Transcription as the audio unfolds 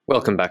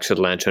Welcome back to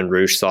the Lanterne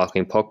Rouge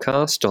Cycling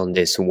Podcast on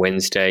this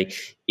Wednesday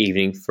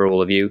evening for all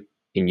of you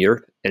in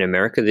Europe and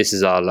America. This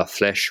is our La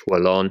Flèche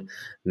Wallonne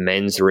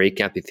men's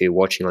recap if you're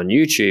watching on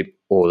YouTube,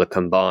 or the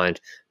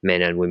combined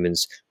men and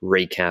women's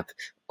recap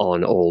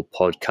on all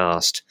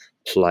podcast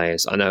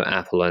players. I know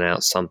Apple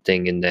announced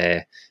something in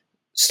their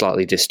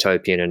slightly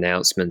dystopian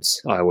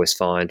announcements, I always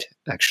find,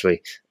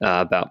 actually,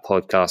 about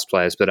podcast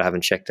players, but I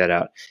haven't checked that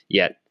out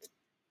yet.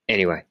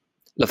 Anyway,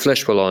 La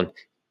Flèche Wallonne,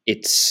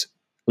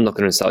 I'm not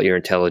going to insult your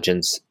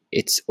intelligence.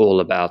 It's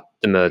all about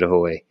the Mur de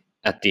Huy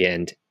at the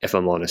end, if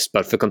I'm honest.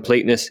 But for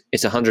completeness,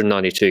 it's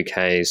 192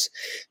 Ks.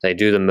 They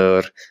do the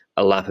Mur,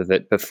 a lap of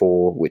it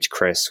before, which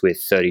crests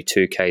with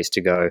 32 Ks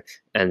to go.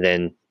 And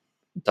then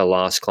the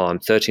last climb,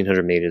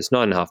 1,300 meters,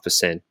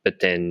 9.5%. But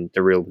then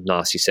the real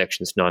nasty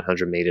sections,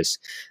 900 meters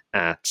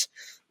at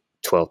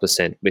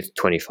 12% with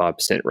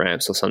 25%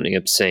 ramps or something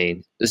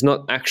obscene. There's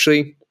not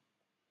actually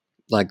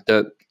like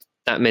that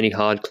many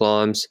hard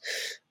climbs.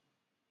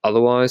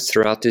 Otherwise,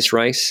 throughout this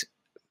race,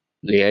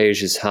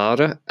 Liège is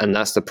harder, and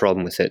that's the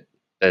problem with it.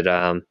 But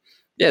are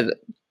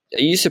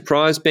you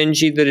surprised,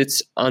 Benji, that it's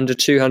under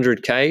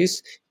 200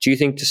 Ks? Do you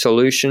think the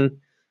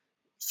solution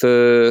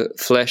for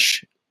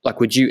Flèche,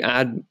 would you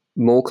add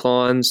more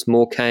climbs,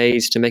 more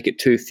Ks to make it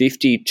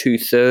 250,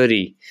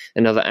 230,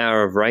 another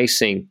hour of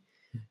racing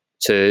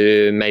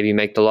to maybe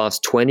make the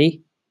last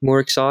 20 more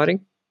exciting?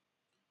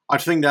 I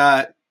think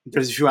that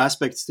there's a few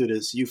aspects to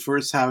this. You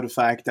first have the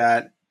fact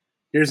that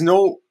there's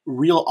no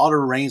real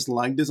other race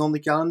like this on the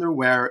calendar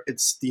where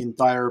it's the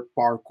entire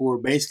parcours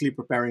basically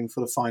preparing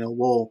for the final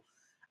wall.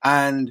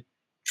 And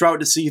throughout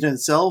the season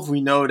itself,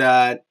 we know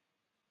that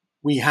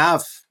we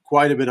have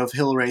quite a bit of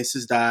hill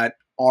races that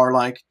are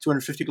like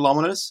 250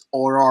 kilometers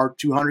or are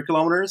 200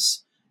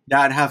 kilometers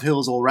that have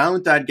hills all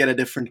around that get a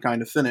different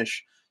kind of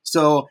finish.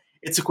 So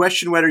it's a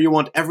question whether you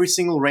want every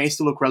single race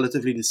to look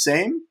relatively the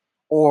same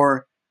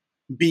or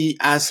be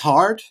as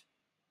hard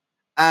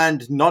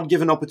and not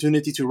give an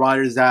opportunity to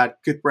riders that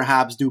could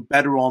perhaps do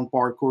better on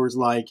parcours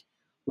like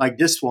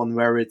this one,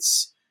 where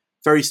it's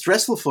very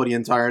stressful for the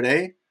entire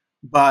day,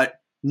 but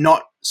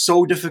not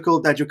so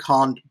difficult that you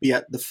can't be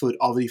at the foot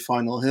of the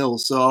final hill.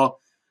 So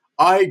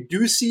I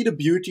do see the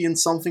beauty in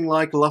something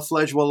like La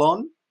Flèche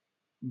Wallonne,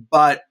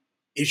 but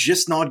it's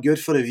just not good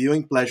for the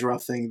viewing pleasure, I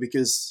think,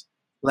 because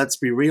let's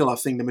be real, I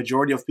think the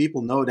majority of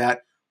people know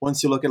that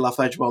once you look at La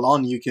Flèche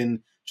Wallonne, you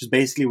can just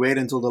basically wait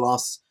until the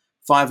last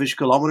 5-ish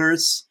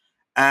kilometers,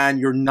 and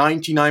you're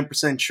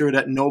 99% sure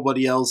that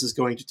nobody else is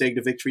going to take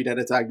the victory that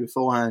attacked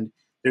beforehand.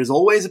 There's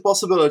always a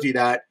possibility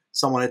that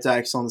someone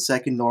attacks on the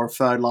second or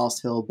third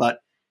last hill,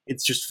 but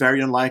it's just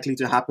very unlikely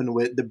to happen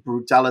with the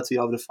brutality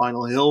of the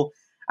final hill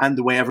and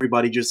the way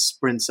everybody just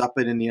sprints up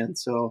it in the end.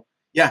 So,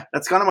 yeah,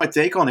 that's kind of my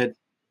take on it.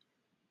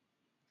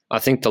 I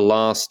think the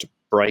last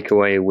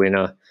breakaway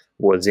winner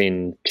was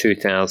in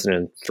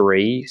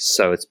 2003,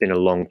 so it's been a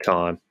long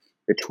time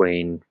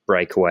between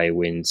breakaway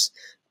wins.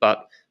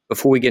 But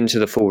before we get into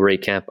the full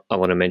recap, I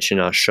want to mention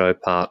our show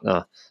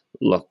partner,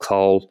 Le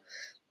Col,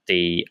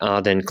 the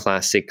Ardennes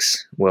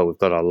Classics. Well, we've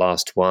got our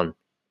last one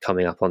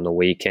coming up on the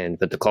weekend,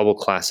 but the Cobble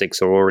Classics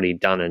are already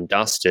done and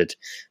dusted.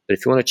 But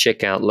if you want to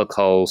check out Le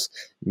Col's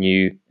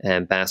new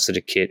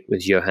ambassador kit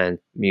with Johan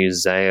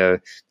Museeuw,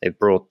 they've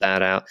brought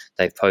that out.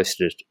 They've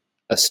posted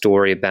a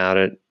story about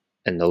it,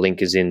 and the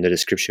link is in the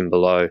description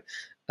below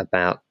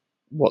about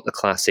what the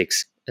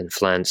classics and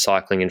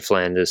cycling in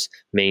Flanders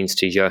means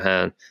to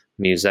Johan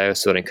Museeuw.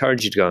 So I'd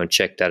encourage you to go and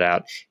check that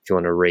out if you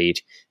want to read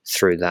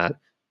through that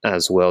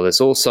as well.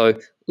 There's also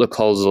Le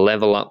Col's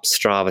Level Up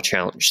Strava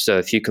Challenge. So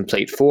if you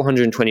complete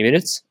 420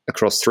 minutes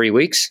across 3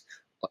 weeks,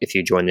 if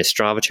you join this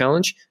Strava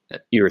Challenge,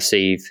 you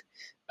receive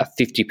a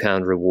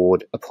 £50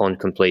 reward upon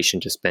completion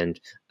to spend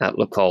at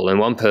Le Col. And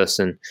one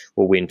person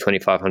will win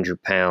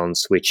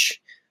 £2,500, which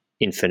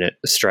infinite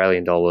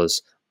Australian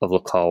dollars of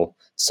Le Col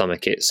summer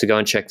kit. So go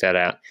and check that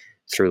out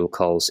through Le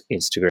Col's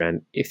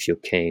Instagram if you're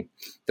keen.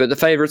 But the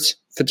favourites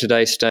for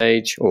today's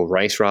stage, or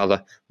race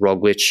rather,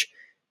 Roglic,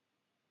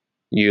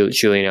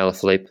 Julian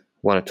Alaphilippe,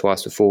 won it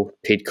twice before,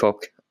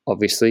 Pidcock,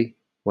 obviously,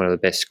 one of the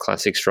best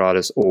classics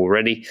riders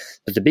already.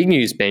 But the big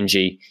news,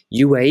 Benji,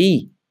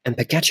 UAE and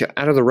Pogačar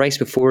out of the race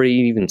before he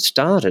even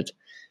started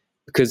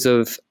because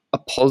of a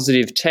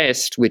positive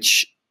test,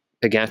 which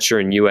Pogačar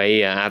and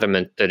UAE are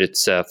adamant that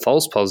it's a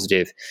false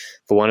positive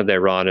for one of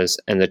their riders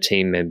and the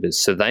team members.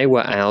 So they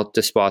were out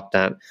despite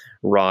that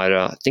rider.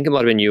 I think it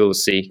might have been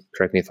ULC,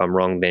 correct me if I'm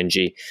wrong,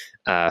 Benji,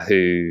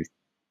 who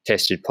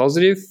tested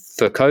positive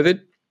for COVID.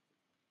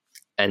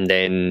 And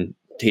then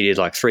he did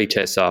 3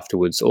 tests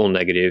afterwards, all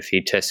negative.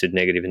 He tested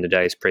negative in the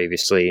days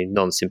previously,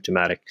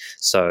 non-symptomatic.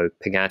 So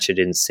Pogačar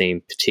didn't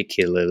seem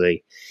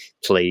particularly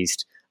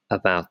pleased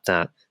about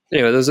that.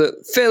 Anyway, there's a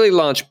fairly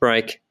large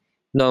break.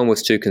 No one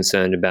was too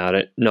concerned about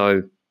it.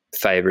 No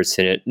favourites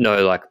in it.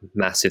 No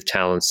massive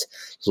talents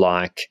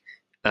like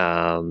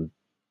Matty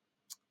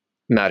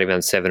Van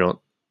Sevenot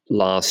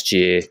last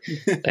year.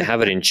 They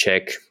have it in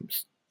check.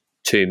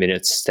 2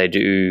 minutes. They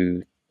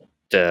do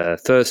the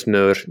first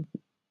Mur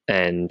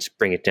and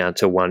bring it down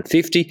to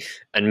 150.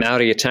 And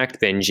Mauri attacked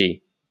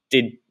Benji.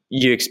 Did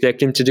you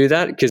expect him to do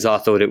that? Because I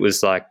thought it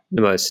was like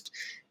the most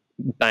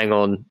bang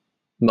on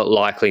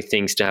likely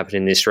things to happen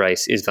in this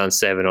race is Van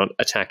Seven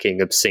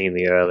attacking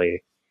obscenely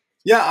early.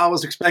 Yeah, I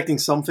was expecting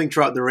something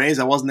throughout the race.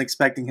 I wasn't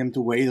expecting him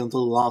to wait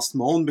until the last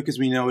moment because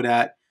we know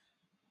that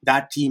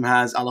team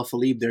has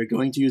Alaphilippe. They're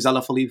going to use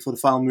Alaphilippe for the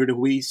final Mur de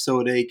Huy,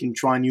 so they can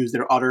try and use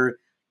their other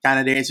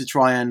candidates to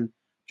try and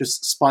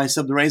just spice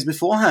up the race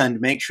beforehand.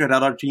 Make sure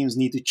that other teams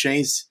need to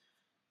chase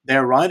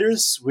their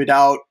riders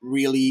without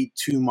really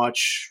too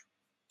much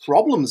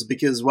problems.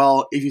 Because,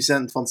 well, if you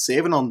send Van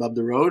Zevenand up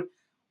the road,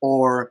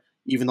 or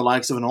even the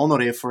likes of an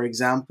Honoré, for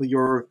example,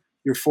 you're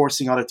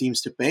forcing other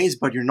teams to pace,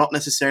 but you're not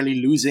necessarily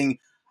losing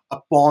a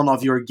pawn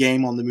of your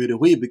game on the Mur de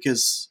Huy,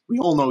 because we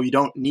all know you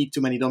don't need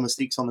too many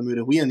domestiques on the Mur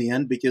de Huy in the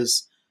end,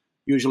 because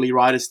usually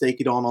riders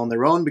take it on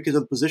their own because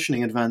of the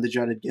positioning advantage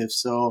that it gives.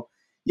 So,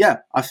 yeah,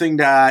 I think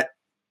that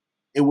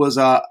it was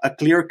a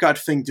clear-cut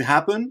thing to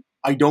happen.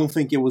 I don't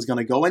think it was going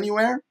to go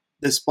anywhere,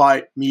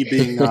 despite me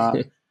being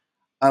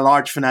a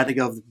large fanatic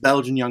of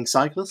Belgian young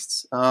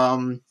cyclists.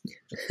 It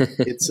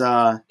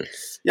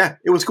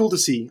was cool to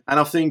see. And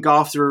I think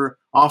after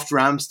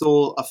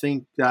Amstel, I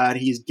think that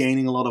he's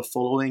gaining a lot of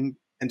following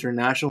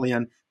internationally,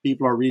 and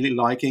people are really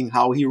liking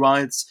how he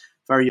rides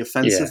very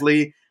offensively.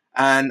 Yeah.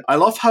 And I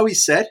love how he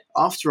said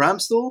after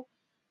Amstel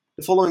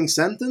the following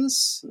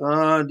sentence: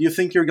 do you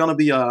think you're going to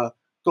be a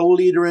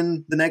co-leader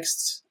in the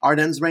next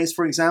Ardennes race,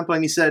 for example?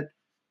 And he said,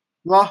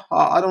 well,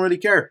 I don't really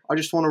care. I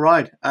just want to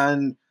ride,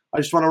 and I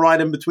just want to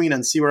ride in between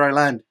and see where I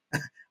land.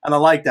 And I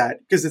like that,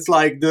 because it's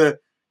like the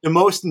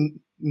most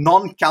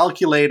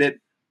non-calculated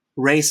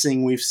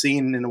racing we've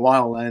seen in a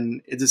while.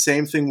 And it's the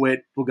same thing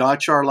with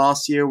Pogačar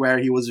last year, where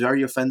he was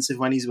very offensive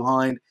when he's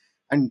behind.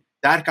 And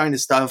that kind of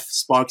stuff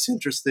sparks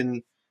interest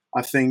in,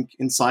 I think,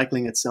 in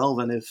cycling itself.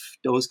 And if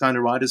those kind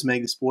of riders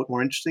make the sport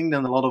more interesting,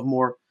 then a lot of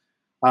more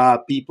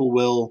people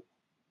will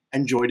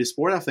enjoy the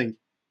sport, I think.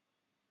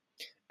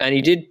 And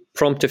he did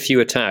prompt a few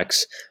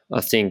attacks.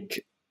 I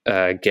think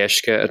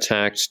Geschke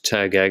attacked,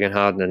 Tao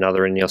Gegenhardt and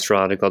another Ineos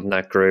rider got in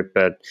that group,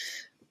 but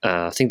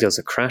I think there was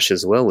a crash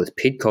as well with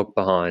Pidcock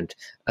behind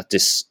at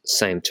this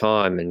same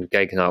time, and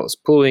Gegenhardt was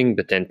pulling,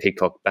 but then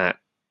Pidcock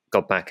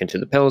got back into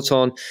the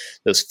peloton.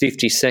 There was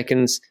 50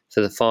 seconds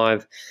for the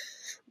 5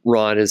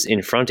 riders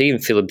in front.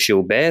 Even Philippe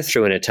Gilbert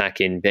threw an attack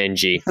in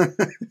Benji.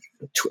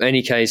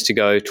 20 Ks to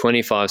go,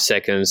 25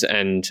 seconds,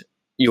 and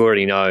you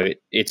already know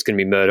it's going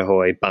to be Mur de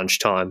Huy bunch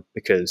time,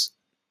 because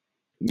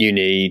you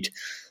need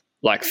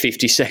like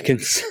 50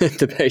 seconds at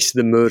the base of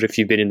the Mur if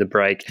you've been in the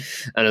break.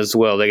 And as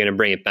well, they're going to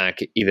bring it back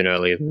even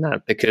earlier than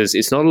that, because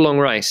it's not a long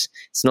race.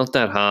 It's not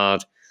that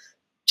hard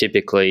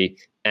typically.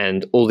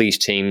 And all these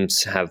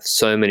teams have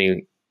so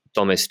many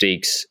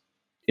domestiques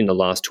in the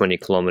last 20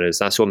 kilometers.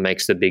 That's what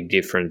makes the big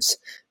difference.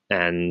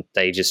 And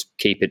they just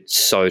keep it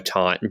so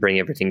tight and bring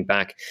everything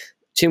back.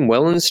 Tim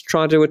Wellens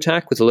tried to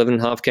attack with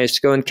 11.5 Ks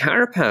to go, and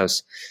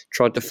Carapaz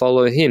tried to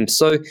follow him.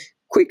 So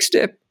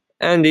Quick-Step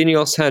and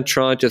Ineos had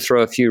tried to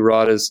throw a few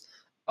riders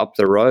up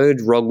the road.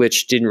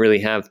 Roglic didn't really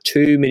have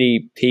too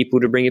many people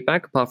to bring it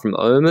back, apart from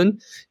Omen.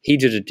 He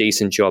did a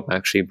decent job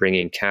actually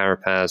bringing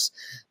Carapaz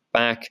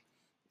back.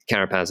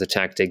 Carapaz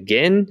attacked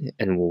again,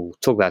 and we'll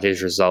talk about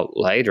his result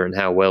later and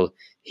how well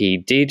he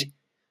did.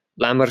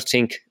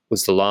 Lambertink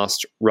was the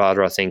last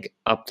rider, I think,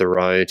 up the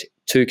road.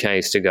 2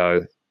 Ks to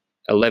go.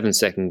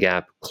 11-second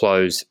gap,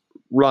 close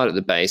right at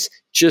the base,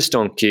 just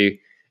on cue.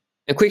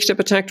 And Quick-Step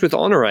attacked with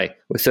Honoré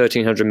with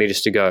 1,300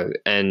 meters to go.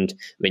 And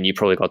I mean, you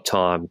probably got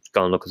time.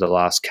 Go and look at the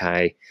last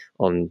K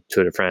on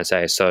Tour de France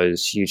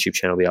ASO's YouTube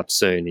channel. Will be up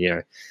soon.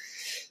 It'll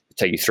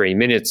take you 3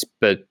 minutes.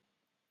 But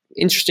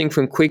interesting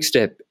from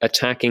Quick-Step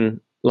attacking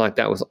like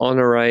that with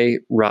Honoré,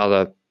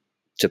 rather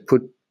to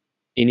put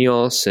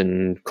Ineos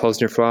and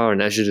Cosnefroid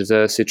and Azure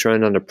Desert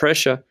Citroën under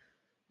pressure.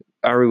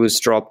 Barry was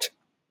dropped.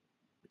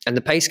 And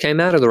the pace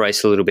came out of the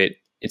race a little bit,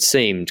 it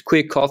seemed.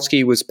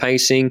 Kwiatkowski was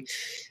pacing.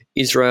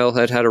 Israel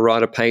had a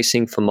rider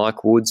pacing for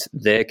Mike Woods,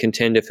 their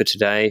contender for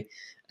today.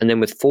 And then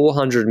with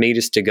 400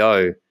 meters to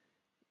go,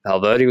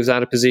 Valverde was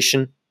out of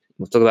position.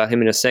 We'll talk about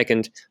him in a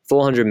second.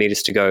 400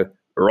 meters to go,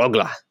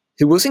 Rogla,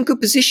 who was in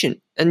good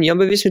position. And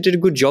Jumbo-Visma did a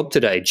good job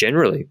today,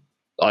 generally.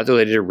 I thought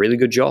they did a really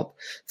good job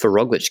for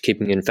Roglic,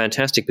 keeping in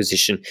fantastic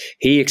position.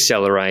 He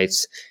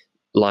accelerates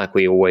like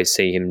we always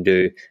see him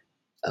do,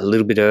 a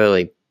little bit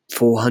early.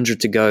 400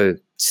 to go.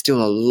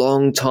 Still a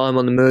long time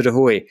on the Mur de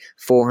Huy.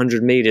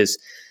 400 meters.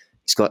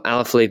 He's got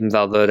Alaphilippe and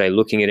Valverde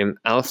looking at him.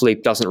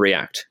 Alaphilippe doesn't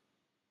react.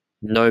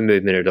 No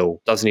movement at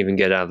all. Doesn't even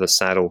get out of the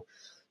saddle.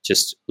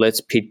 Just lets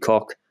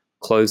Pidcock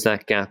close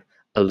that gap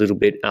a little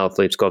bit.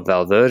 Alaphilippe's got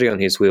Valverde on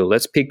his wheel.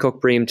 Let's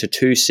Pidcock bring him to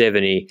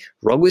 270.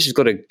 Roglic has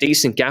got a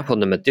decent gap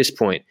on them at this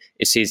point.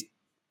 It's his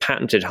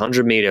patented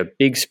 100-meter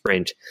big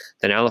sprint.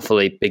 Then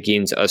Alaphilippe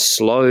begins a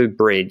slow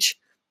bridge,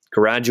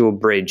 gradual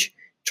bridge,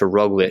 to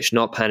Roglic,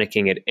 not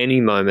panicking at any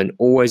moment,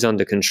 always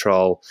under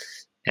control,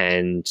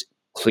 and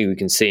clearly we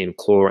can see him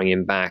clawing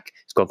him back.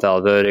 He's got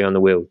Valverde on the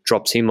wheel,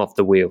 drops him off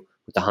the wheel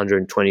with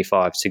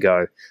 125 to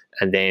go,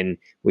 and then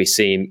we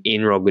see him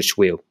in Roglic's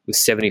wheel with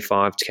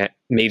 75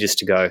 meters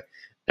to go,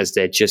 as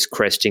they're just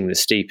cresting the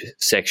steep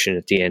section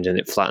at the end, and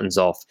it flattens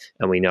off,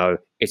 and we know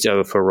it's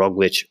over for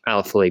Roglic.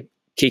 Alaphilippe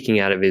kicking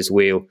out of his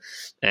wheel,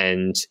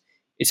 and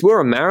it's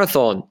more a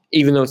marathon,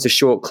 even though it's a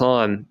short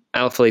climb.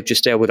 Alaphilippe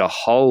just able to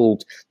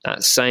hold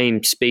that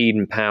same speed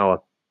and power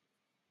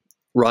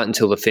right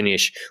until the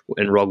finish,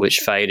 and Roglic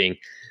fading.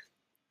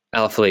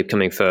 Alaphilippe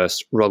coming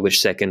first, Roglic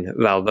second,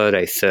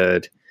 Valverde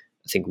third,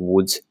 I think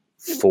Woods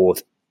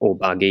fourth, or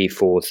Barguil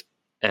fourth,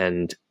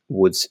 and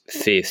Woods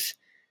fifth.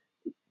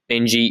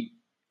 Benji,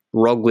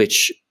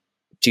 Roglic,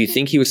 do you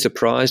think he was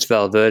surprised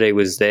Valverde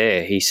was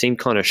there? He seemed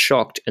kind of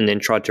shocked and then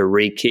tried to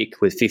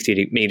re-kick with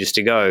 50 meters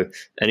to go.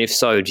 And if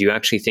so, do you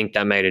actually think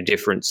that made a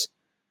difference?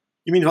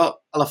 You mean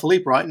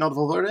Alaphilippe, right? Not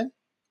Valverde?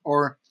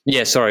 Or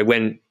yeah, sorry.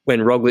 When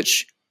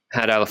Roglic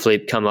had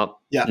Alaphilippe come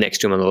up next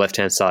to him on the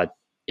left-hand side.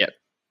 Yep.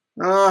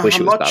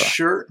 I'm not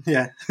sure.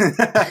 Yeah.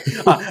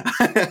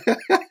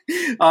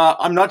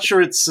 I'm not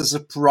sure it's a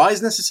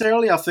surprise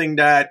necessarily. I think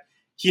that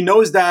he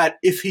knows that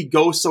if he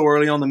goes so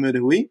early on the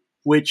Mur-de-Huy,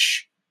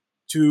 which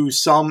to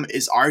some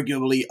is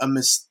arguably a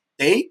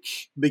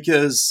mistake,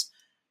 because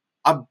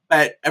I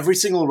bet every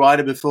single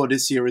rider before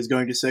this year is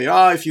going to say,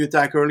 if you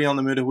attack early on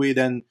the Mur-de-Huy,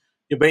 then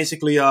you're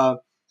basically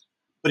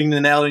putting the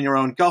nail in your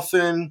own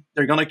coffin.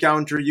 They're going to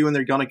counter you, and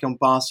they're going to come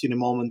past you the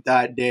moment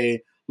that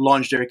they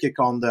launch their kick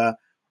on the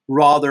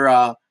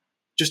rather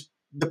just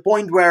the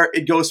point where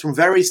it goes from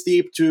very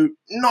steep to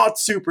not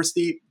super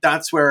steep.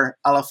 That's where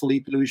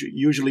Alaphilippe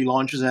usually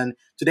launches, and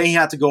today he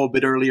had to go a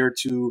bit earlier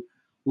to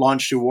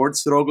launch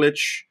towards Roglic.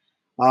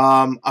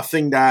 I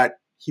think that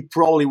he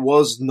probably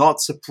was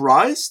not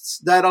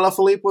surprised that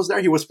Alaphilippe was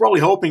there. He was probably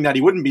hoping that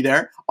he wouldn't be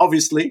there,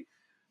 obviously.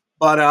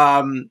 But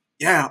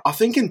I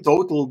think in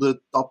total, the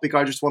topic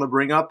I just want to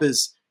bring up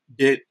is,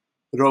 did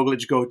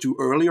Roglic go too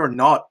early or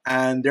not?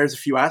 And there's a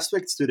few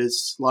aspects to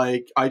this.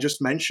 Like I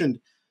just mentioned,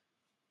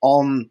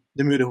 on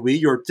the Mur-de-Huy,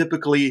 you're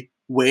typically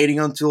waiting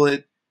until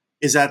it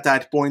is at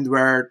that point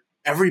where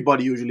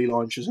everybody usually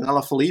launches, and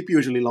Alaphilippe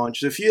usually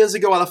launches. A few years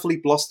ago,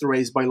 Alaphilippe lost the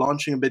race by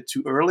launching a bit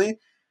too early,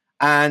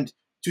 and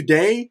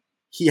today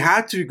he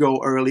had to go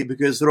early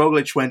because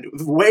Roglic went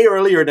way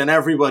earlier than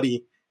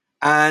everybody,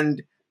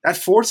 and that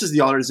forces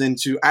the others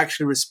into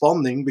actually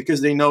responding,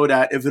 because they know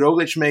that if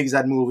Roglic makes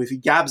that move, if he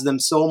gaps them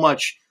so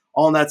much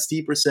on that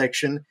steeper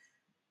section,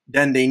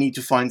 then they need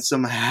to find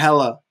some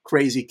hella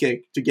crazy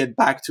kick to get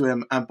back to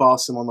him and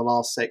pass him on the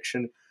last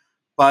section.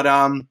 But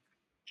on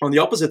the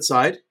opposite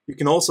side, you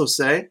can also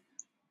say,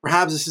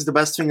 perhaps this is the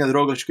best thing that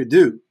Roglic could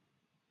do.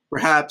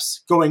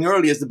 Perhaps going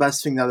early is the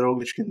best thing that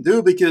Roglic can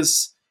do,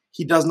 because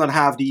he does not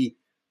have the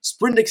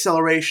sprint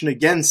acceleration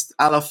against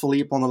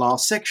Alaphilippe on the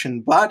last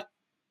section. But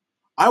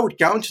I would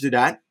counter to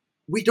that,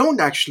 we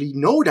don't actually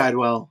know that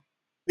well,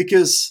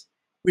 because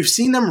we've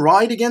seen them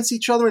ride against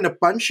each other in a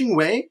punching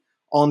way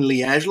on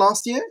Liège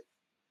last year,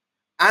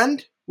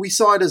 and we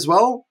saw it as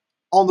well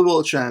on the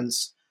World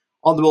Champs.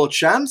 On the World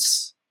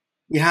Champs,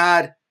 we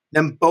had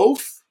them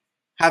both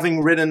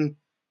having ridden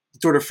the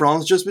Tour de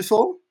France just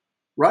before,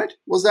 right?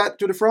 Was that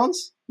Tour de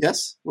France?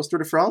 Yes, was Tour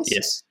de France?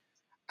 Yes.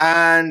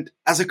 And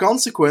as a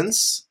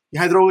consequence, you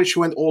had Roglic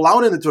who went all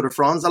out in the Tour de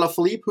France,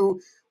 Alaphilippe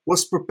who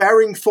was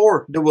preparing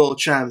for the World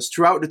Champs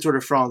throughout the Tour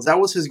de France. That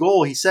was his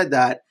goal. He said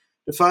that.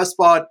 The first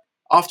part,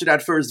 after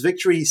that first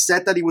victory, he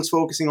said that he was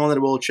focusing on the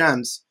World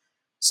Champs.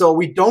 So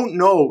we don't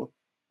know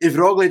if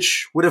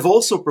Roglic would have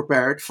also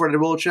prepared for the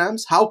World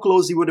Champs, how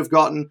close he would have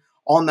gotten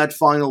on that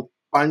final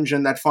punch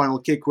and that final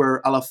kick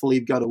where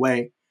Alaphilippe got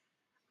away.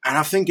 And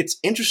I think it's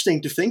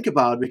interesting to think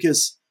about,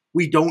 because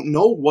we don't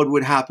know what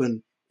would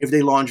happen if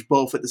they launched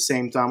both at the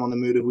same time on the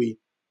Mur-de-Huy.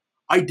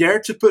 I dare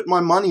to put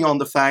my money on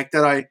the fact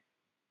that I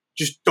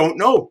just don't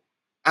know,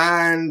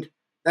 and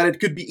that it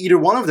could be either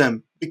one of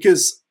them,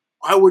 because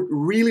I would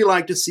really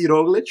like to see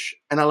Roglic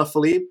and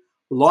Alaphilippe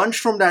launch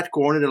from that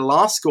corner, the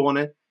last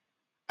corner,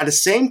 at the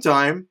same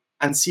time,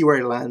 and see where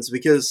it lands.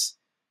 Because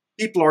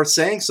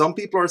some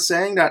people are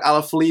saying that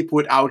Alaphilippe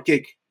would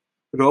outkick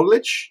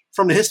Roglic.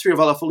 From the history of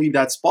Alaphilippe,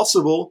 that's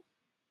possible,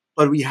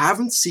 but we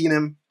haven't seen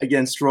him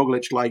against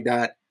Roglic like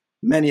that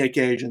many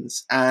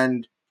occasions,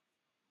 and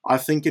I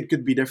think it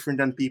could be different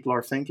than people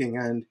are thinking.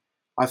 And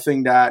I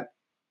think that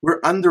we're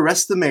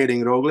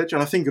underestimating Roglic,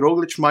 and I think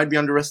Roglic might be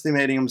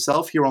underestimating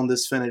himself here on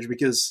this finish,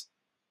 because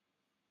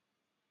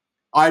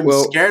I'm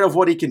scared of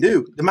what he can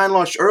do. The man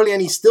launched early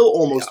and he still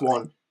almost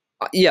won.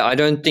 Yeah, I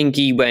don't think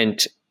he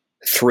went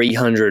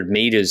 300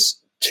 meters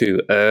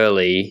too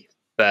early,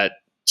 but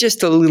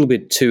just a little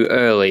bit too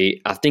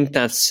early. I think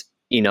that's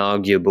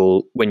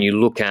inarguable when you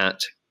look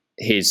at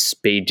his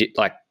speed,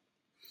 like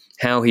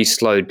how he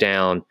slowed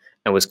down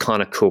and was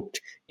kind of cooked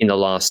in the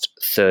last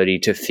 30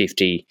 to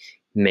 50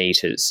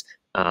 meters.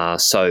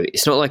 So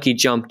it's not like he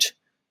jumped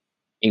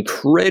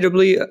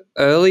incredibly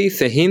early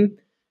for him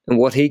and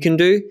what he can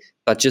do,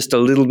 but just a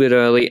little bit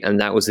early, and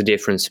that was the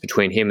difference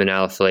between him and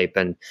Alaphilippe.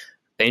 And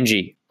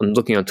Benji, I'm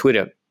looking on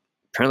Twitter,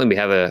 apparently we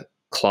have a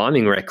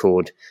climbing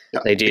record.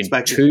 Yep, they did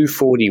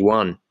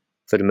 2:41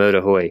 for the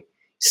Mur-de-Huy,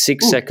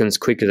 6 seconds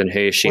quicker than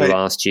Hirschi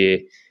last year,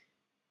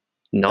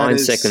 9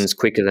 seconds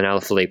quicker than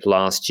Alaphilippe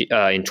last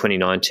year in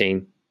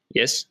 2019.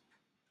 Yes?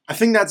 I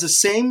think that's the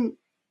same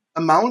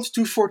amount,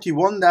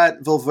 241,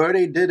 that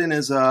Valverde did in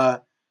his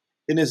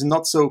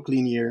not so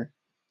clean year.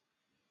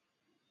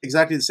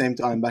 Exactly the same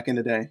time back in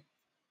the day.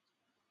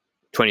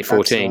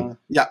 2014.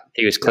 Yeah.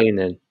 He was clean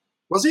then.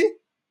 Was he?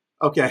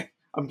 Okay,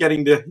 I'm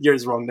getting the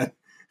years wrong then.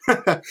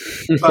 But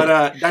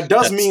that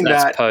does mean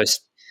that's that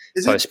post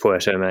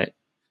Puerto, mate.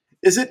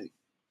 Is it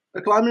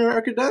a climbing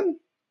record then?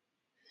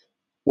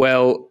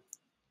 Well,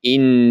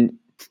 in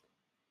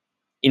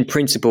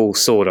principle,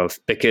 sort of,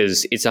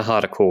 because it's a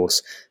harder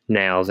course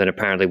now than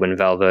apparently when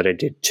Valverde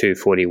did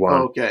 241.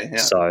 Okay, yeah.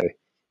 So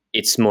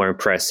it's more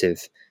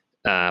impressive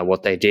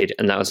what they did,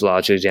 and that was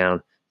largely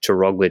down to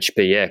Roglic.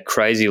 But yeah,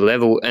 crazy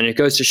level, and it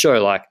goes to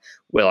show, like,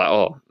 we're like,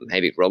 oh,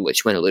 maybe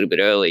Roglic went a little bit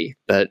early,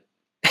 but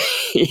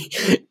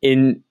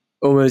in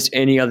almost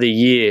any other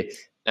year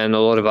and a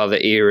lot of other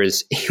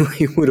eras,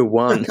 he would have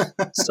won.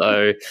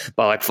 So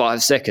by like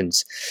 5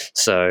 seconds.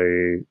 So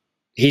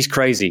he's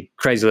crazy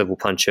level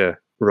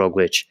puncher,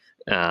 Roglic.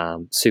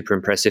 Super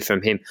impressive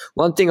from him.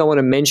 One thing I want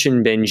to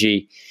mention,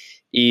 Benji,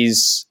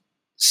 is,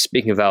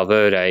 speaking of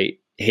Valverde,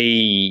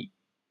 he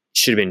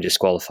should have been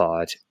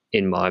disqualified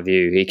in my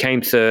view. He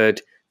came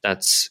third.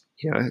 That's,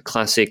 a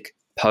classic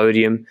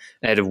podium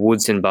out of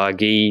Woods and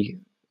Barguil.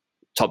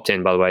 Top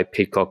 10, by the way: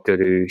 Pidcock,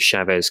 Gaudu,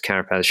 Chavez,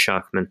 Carapaz,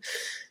 Schachmann.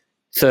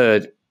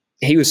 Third,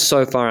 he was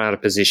so far out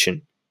of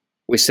position.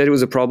 We said it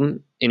was a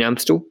problem in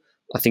Amstel.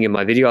 I think in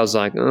my video I was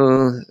like,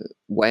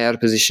 way out of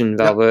position,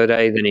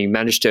 Valverde. Yep. Then he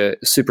managed to,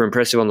 super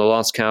impressive on the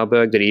last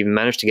Cauberg, that he even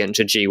managed to get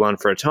into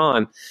G1 for a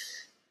time.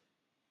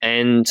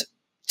 And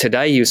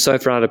today he was so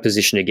far out of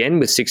position again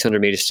with 600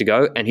 metres to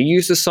go, and he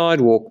used the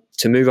sidewalk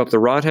to move up the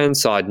right-hand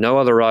side. No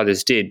other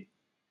riders did.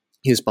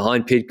 He was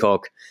behind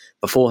Pidcock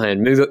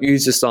beforehand,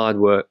 used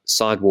the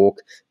sidewalk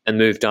and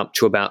moved up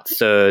to about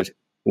third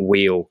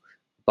wheel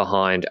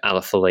behind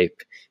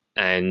Alaphilippe.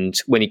 And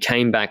when he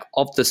came back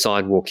off the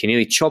sidewalk, he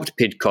nearly chopped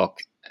Pidcock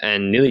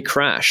and nearly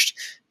crashed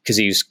because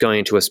he was going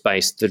into a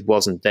space that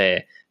wasn't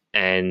there.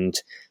 And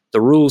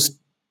the rules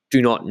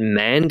do not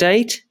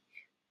mandate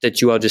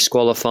that you are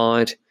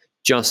disqualified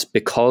just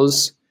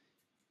because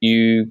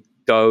you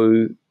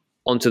go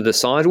onto the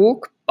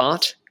sidewalk,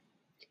 but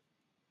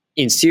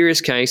in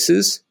serious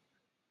cases,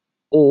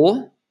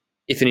 or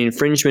if an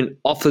infringement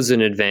offers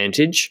an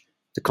advantage,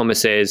 the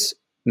commissaires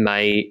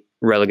may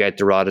relegate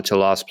the rider to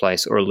last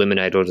place or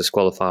eliminate or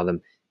disqualify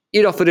them.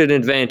 It offered an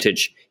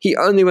advantage. He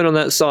only went on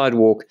that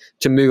sidewalk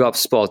to move up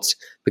spots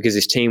because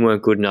his team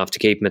weren't good enough to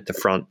keep him at the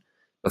front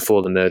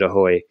before the Mer de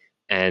Huy.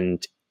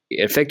 And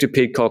it affected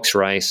Pidcock's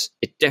race.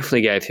 It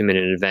definitely gave him an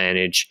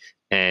advantage.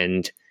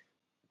 And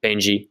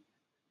Benji,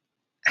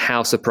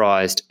 how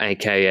surprised,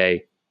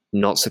 aka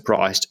not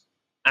surprised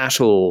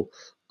at all,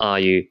 are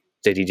you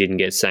that he didn't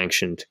get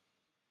sanctioned?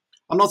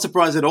 I'm not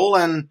surprised at all.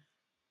 And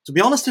to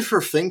be honest, if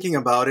you're thinking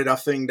about it, I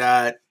think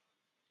that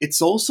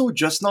it's also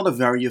just not a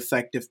very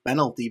effective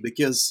penalty,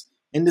 because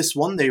in this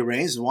one-day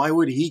race, why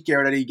would he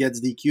care that he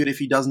gets DQ'd if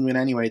he doesn't win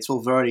anyway? It's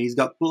Valverde. He's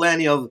got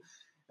plenty of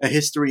a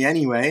history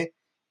anyway.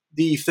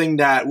 The thing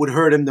that would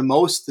hurt him the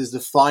most is the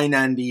fine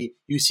and the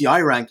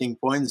UCI ranking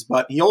points,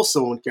 but he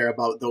also won't care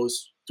about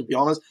those, to be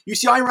honest.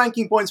 UCI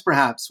ranking points,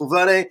 perhaps.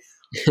 Valverde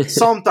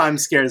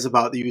sometimes cares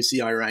about the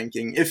UCI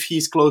ranking if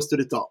he's close to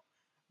the top.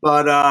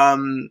 But,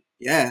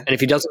 yeah. And if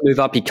he doesn't move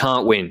up, he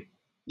can't win.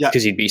 Yeah.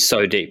 Because he'd be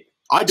so deep.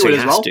 I do it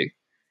as well.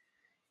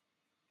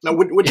 No,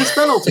 with this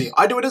penalty,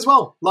 I do it as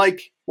well.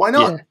 Like, why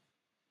not? Yeah.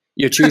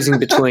 You're choosing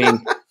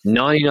between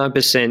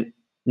 99%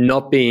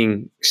 not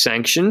being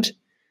sanctioned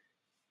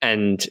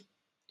and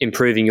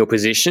improving your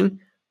position,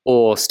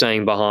 or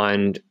staying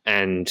behind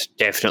and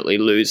definitely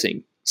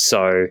losing.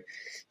 So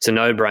it's a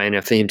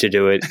no-brainer for him to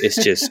do it.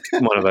 It's just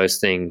one of those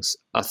things.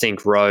 I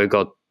think Rowe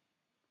got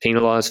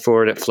penalised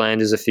for it at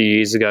Flanders a few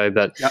years ago,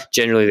 but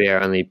generally they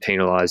only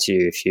penalise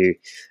you if you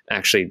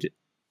actually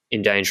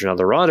endanger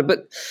another rider,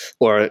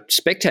 or a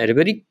spectator.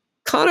 But he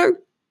kind of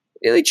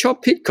really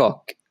chopped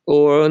Pidcock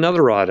or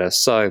another rider.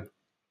 So,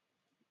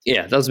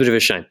 yeah, that was a bit of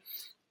a shame.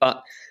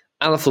 But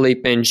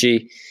Alaphilippe,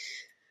 Benji,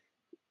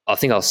 I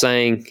think I was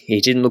saying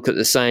he didn't look at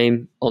the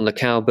same on the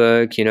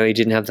Cauberg. He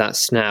didn't have that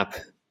snap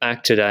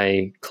back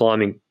today,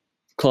 climbing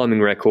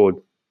record.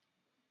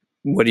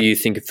 What do you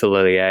think of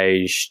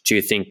Liège? Do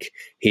you think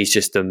he's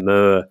just a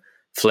Mer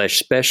Flèche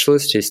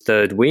specialist, his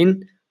third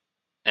win?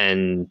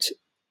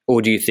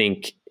 Or do you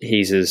think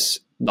he's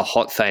the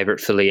hot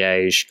favourite for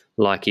Liège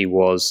like he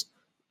was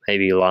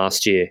maybe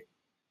last year?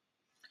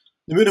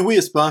 The Mer de Huy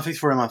is perfect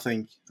for him, I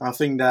think. I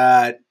think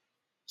that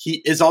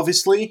he is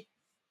obviously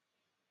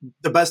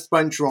the best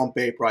puncher on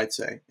paper, I'd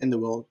say, in the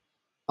world,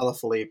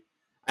 Alaphilippe.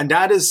 And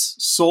that is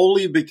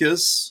solely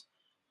because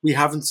we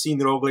haven't seen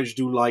Roglic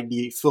do like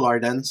the full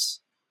Ardennes.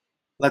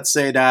 Let's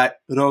say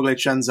that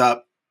Roglic ends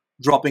up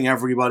dropping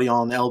everybody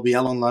on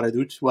LBL on La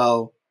Redoute.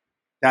 Well,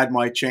 that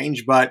might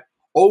change. But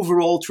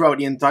overall, throughout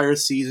the entire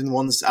season,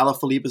 once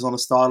Alaphilippe is on a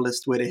start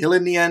list with a hill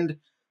in the end,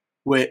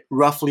 with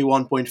roughly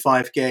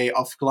 1.5k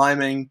of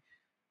climbing,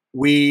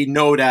 we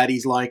know that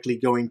he's likely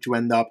going to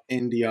end up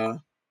in the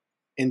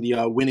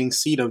winning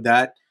seat of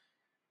that.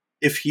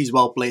 if he's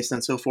well placed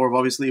and so forth,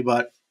 obviously.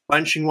 But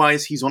punching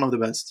wise, he's one of the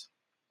best.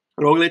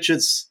 Roglic,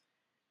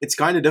 it's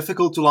kind of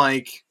difficult to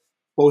like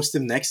post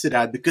him next to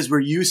that because we're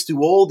used to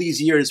all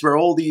these years where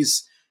all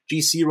these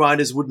GC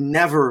riders would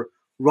never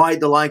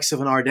ride the likes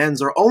of an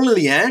Ardennes or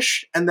only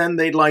Liège, and then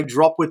they'd like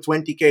drop with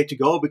 20k to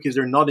go because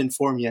they're not in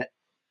form yet.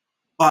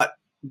 But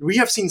we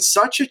have seen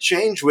such a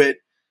change with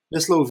the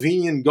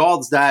Slovenian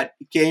gods that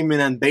came in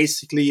and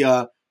basically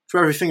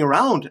threw everything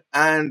around.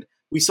 And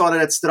we saw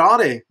that at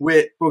Strade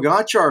with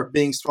Pogacar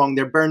being strong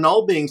there,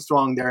 Bernal being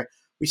strong there.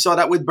 We saw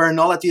that with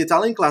Bernal at the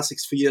Italian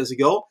Classics 4 years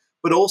ago,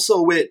 but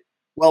also with,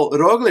 well,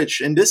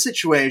 Roglic in this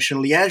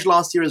situation, Liège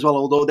last year as well,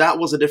 although that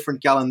was a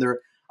different calendar.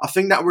 I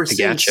think that we're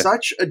seeing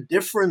such a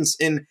difference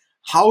in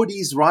how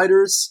these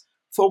riders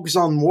focus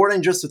on more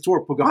than just the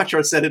Tour.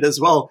 Pogacar said it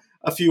as well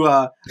a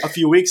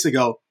few weeks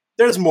ago.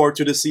 There's more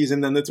to the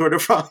season than the Tour de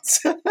France.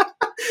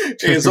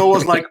 It's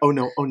always like, oh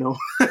no.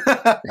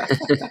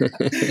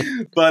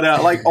 But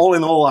like all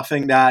in all, I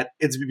think that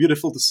it's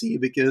beautiful to see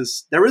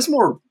because there is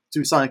more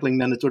to cycling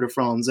than the Tour de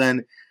France.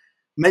 And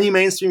many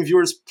mainstream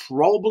viewers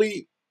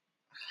probably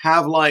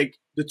have like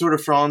the Tour de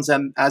France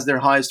as their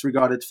highest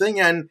regarded thing.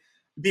 And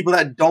people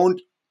that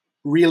aren't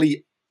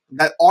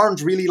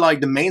really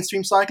like the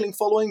mainstream cycling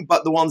following,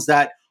 but the ones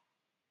that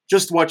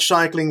just watch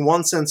cycling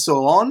once and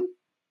so on,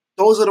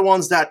 those are the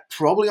ones that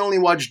probably only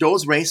watch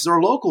those races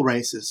or local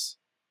races.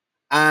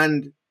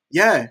 And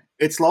yeah,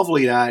 it's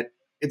lovely that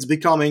it's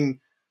becoming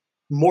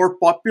more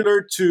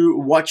popular to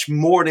watch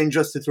more than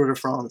just the Tour de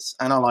France.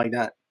 And I like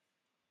that.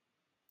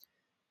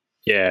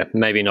 Yeah,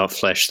 maybe not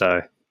Flesh,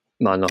 though.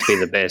 Might not be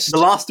the best. The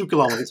last 2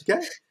 kilometers,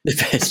 okay? The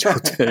best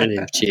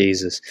alternative,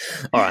 Jesus.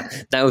 All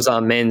right, that was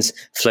our men's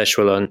Flesh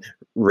Wallon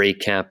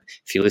recap.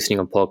 If you're listening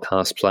on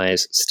podcast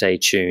players, stay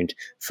tuned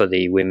for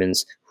the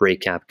women's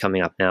recap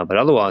coming up now. But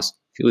otherwise,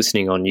 if you're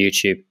listening on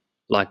YouTube,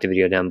 like the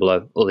video down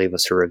below or leave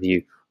us a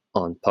review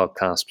on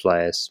podcast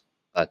players.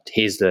 But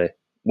here's the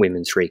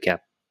women's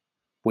recap.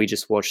 We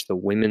just watched the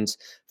women's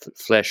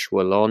Flesh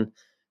Wallon.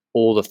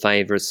 All the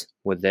favourites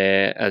were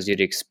there, as you'd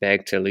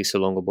expect. Elisa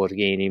Longo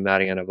Borghini,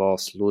 Marianne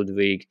Vos,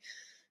 Ludwig,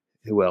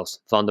 who else?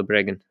 Van der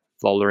Breggen,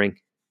 Vollering,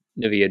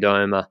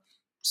 Niewiadoma.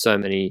 So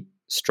many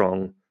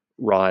strong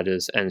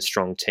riders and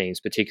strong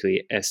teams,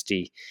 particularly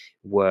SD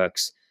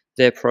Works.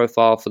 Their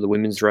profile for the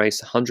women's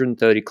race,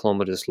 130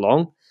 kilometres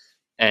long,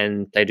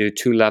 and they do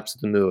 2 laps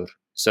of the Mur.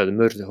 So the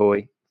Mur de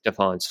Huy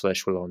defines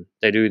Flesh Wallon.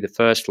 They do the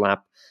first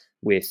lap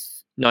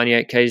with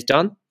 98 k's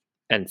done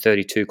and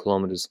 32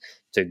 kilometres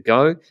to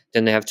go.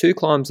 Then they have 2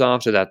 climbs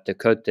after that, the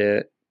Côte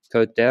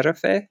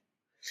d'Ereffe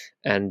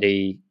and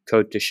the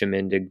Côte de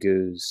Chemin de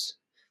Gueuze.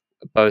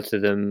 Both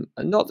of them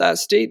are not that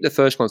steep. The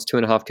first one's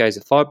 2.5 k's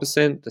at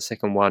 5%. The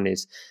second one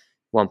is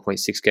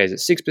 1.6 k's at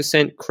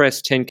 6%.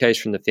 Crest 10 k's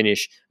from the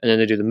finish. And then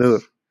they do the Mur,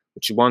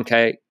 which is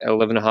 1k at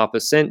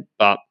 11.5%,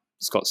 but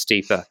it's got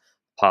steeper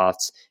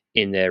parts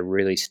in there,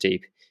 really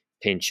steep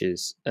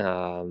pinches.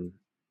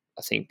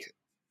 I think,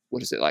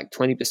 what is it, like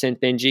 20%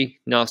 benji,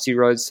 nasty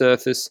road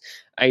surface,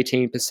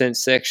 18%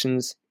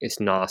 sections.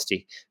 It's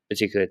nasty,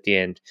 particularly at the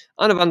end.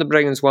 Anna van der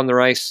Breggen's won the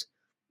race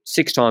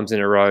 6 times in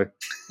a row,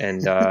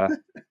 and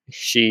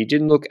she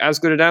didn't look as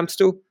good at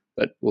Amstel,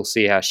 but we'll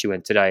see how she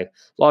went today.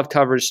 Live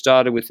coverage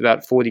started with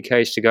about 40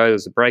 k's to go. There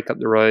was a break up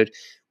the road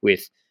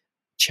with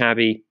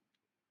Chabi,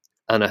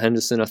 Anna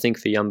Henderson, I think,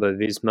 for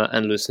Jumbo-Visma,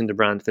 and Lucinda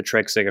Brand for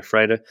Trek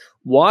Segafredo.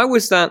 Why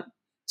was that?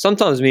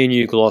 Sometimes me and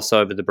you gloss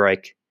over the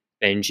break,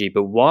 Benji,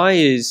 but why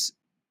is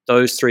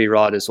those 3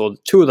 riders, or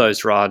 2 of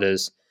those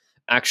riders,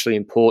 actually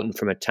important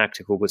from a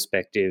tactical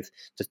perspective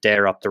that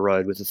they're up the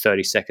road with a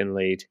 30-second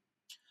lead?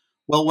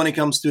 Well, when it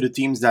comes to the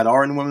teams that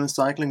are in women's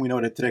cycling, we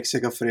know that Trek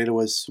Segafredo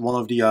was one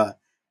of the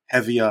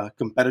heavy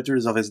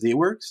competitors of SD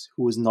Works,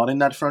 who was not in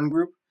that front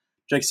group.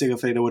 Trek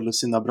Segafredo with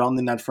Lucinda Brand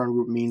in that front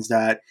group means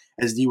that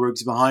SD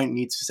Works behind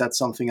needs to set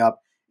something up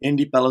in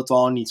the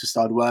peloton, needs to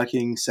start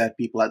working, set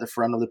people at the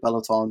front of the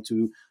peloton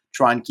to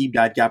try and keep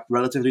that gap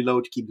relatively low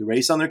to keep the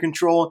race under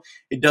control.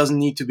 It doesn't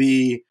need to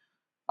be,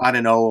 I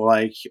don't know,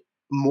 like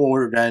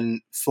more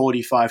than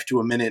 45 to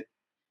a minute,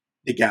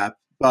 the gap.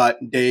 But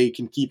they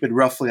can keep it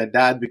roughly at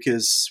that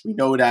because we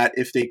know that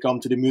if they come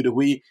to the Mur de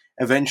Huy,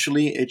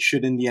 eventually it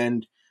should in the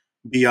end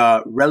be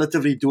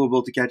relatively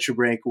doable to catch a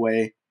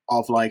breakaway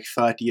of like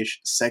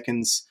 30-ish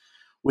seconds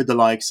with the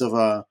likes of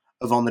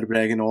Van der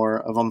Breggen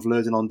or Van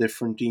Vleuten on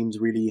different teams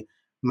really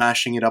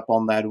mashing it up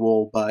on that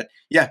wall. But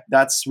yeah,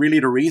 that's really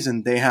the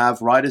reason. They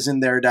have riders in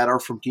there that are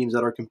from teams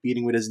that are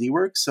competing with SD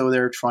Works, so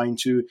they're trying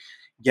to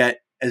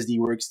get SD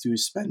Works to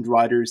spend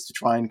riders to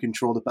try and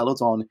control the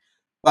peloton.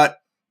 But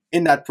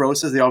in that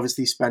process, they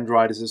obviously spend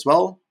riders as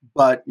well.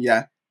 But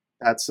yeah,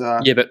 that's...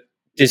 but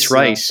this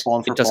race,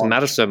 it doesn't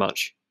matter so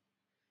much.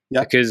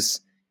 Yeah.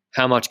 Because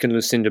how much can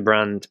Lucinda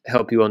Brand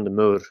help you on the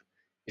Mur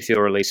if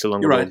you're Elisa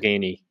Longo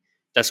Borghini? Right.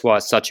 That's why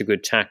it's such a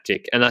good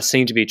tactic. And that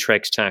seemed to be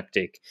Trek's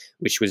tactic,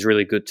 which was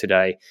really good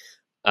today.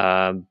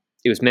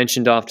 It was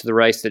mentioned after the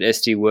race that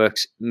SD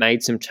Works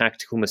made some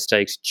tactical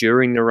mistakes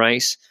during the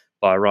race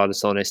by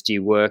riders on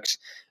SD Works.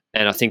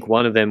 And I think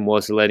one of them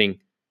was letting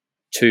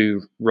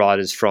two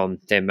riders from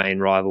their main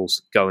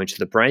rivals go into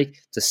the break.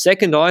 The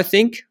second, I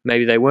think,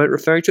 maybe they weren't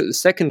referring to it. The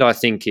second, I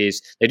think,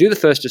 is they do the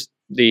first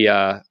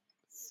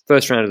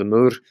round of the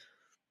Mur.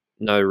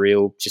 No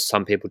real, just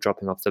some people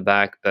dropping off the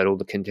back, but all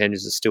the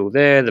contenders are still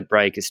there. The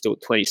break is still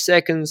 20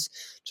 seconds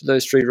to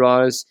those three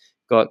riders.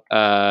 Got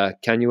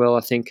Canuel,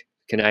 I think,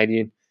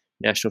 Canadian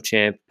national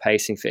champ,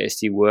 pacing for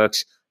SD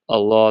Worx a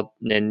lot.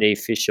 And then Niamh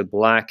Fisher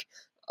Black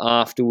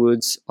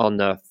afterwards on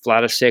the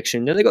flatter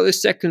section. Then they got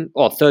this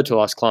third to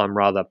last climb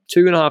rather,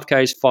 2.5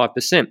 Ks,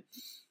 5%.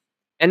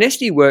 And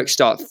SD Worx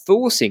start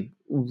forcing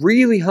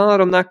really hard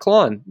on that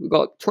climb. We've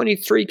got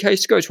 23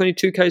 Ks to go,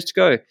 22 Ks to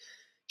go,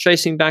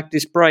 chasing back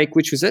this break,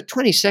 which was at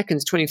 20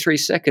 seconds, 23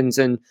 seconds.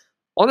 And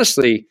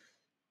honestly,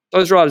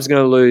 those riders are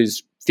going to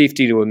lose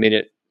 50 to a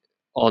minute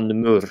on the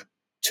Mur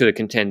to the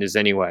contenders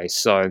anyway.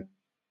 So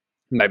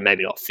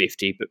maybe not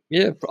 50, but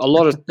yeah, a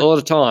lot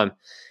of time.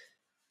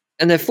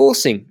 And they're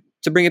forcing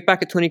to bring it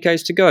back at 20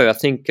 Ks to go. I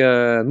think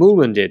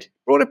Moulin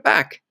brought it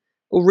back,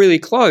 or really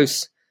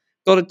close,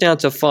 got it down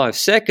to 5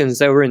 seconds.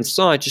 They were in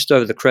sight just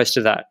over the crest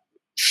of that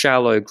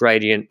shallow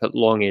gradient but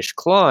longish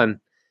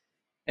climb.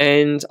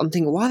 And I'm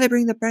thinking, why are they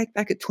bringing the break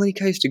back at 20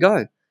 Ks to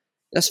go?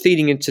 That's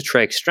feeding into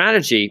Trek's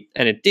strategy,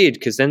 and it did,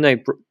 because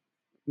then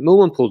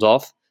Moulin pulled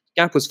off,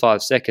 gap was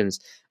 5 seconds,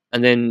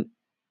 and then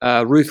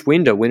Ruth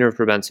Winder, winner of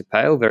Brabantse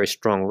Pijl, very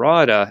strong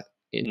rider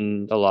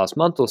in the last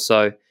month or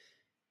so,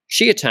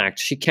 she attacked,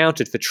 she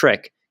countered for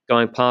Trek,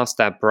 going past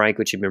that break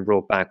which had been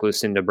brought back.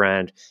 Lucinda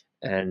Brand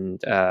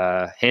and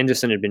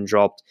Henderson had been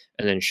dropped,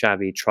 and then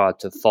Xavi tried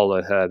to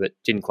follow her but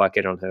didn't quite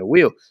get on her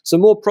wheel. So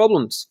more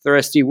problems for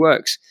SD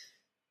Worx.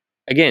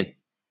 Again,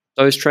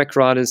 those Trek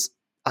riders,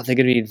 are they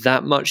going to be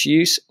that much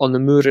use on the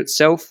Mur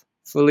itself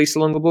for Lisa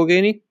Longo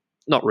Borghini?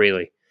 Not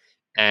really.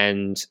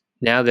 And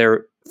now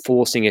they're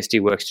forcing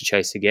SD Worx to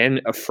chase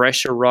again. A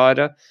fresher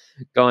rider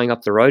going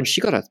up the road.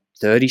 She got a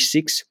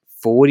 36,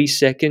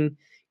 40-second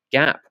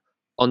gap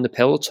on the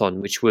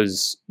peloton, which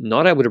was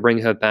not able to bring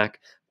her back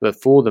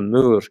before the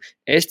Mur.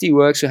 SD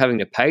Worx were having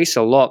to pace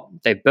a lot.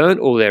 They burnt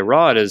all their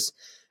riders,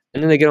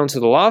 and then they get onto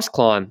the last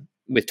climb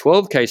with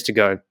 12 Ks to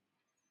go.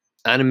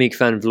 Annemiek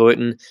van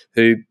Vleuten,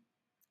 who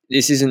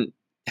this isn't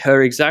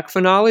her exact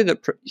finale that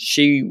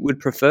she would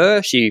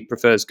prefer. She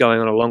prefers going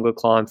on a longer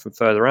climb from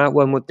further out,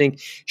 one would think.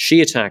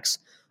 She attacks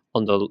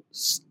on the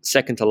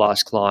second to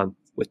last climb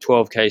with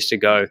 12 Ks to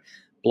go,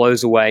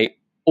 blows away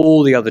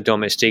all the other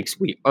domestiques.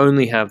 We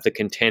only have the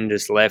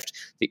contenders left.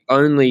 The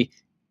only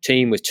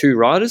team with two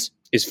riders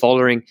is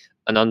Vollering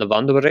and Anna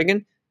van der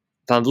Breggen.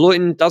 Van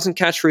Vleuten doesn't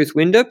catch Ruth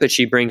Winder, but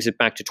she brings it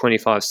back to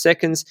 25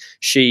 seconds.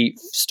 She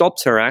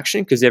stops her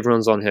action because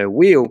everyone's on her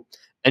wheel.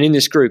 And in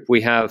this group,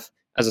 we have,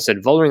 as I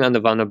said, Vollering,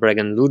 Anna van der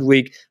Breggen,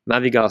 Ludwig,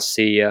 Mavi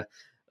Garcia,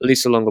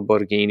 Lisa Longo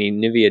Borghini,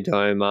 Nivea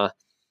Doma,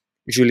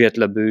 Juliette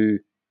Labou,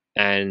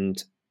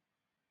 and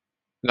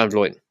Van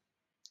Vleuten.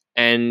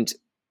 And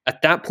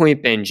at that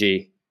point,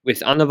 Benji,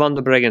 with Anna van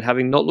der Breggen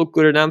having not looked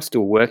good at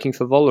Amstel, working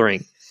for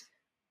Vollering,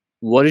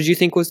 what did you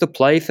think was the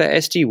play for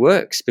SD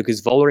Worx?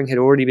 Because Vollering had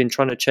already been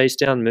trying to chase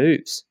down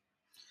moves.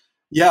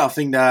 Yeah, I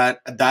think that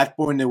at that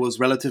point it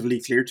was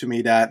relatively clear to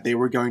me that they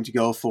were going to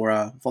go for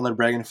Van der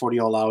Breggen for the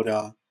all-out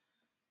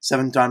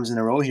 7 times in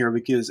a row here,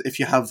 because if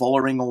you have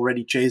Vollering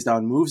already chase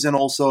down moves and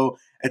also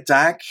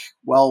attack,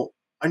 well,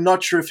 I'm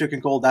not sure if you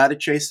can call that a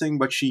chasing,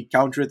 but she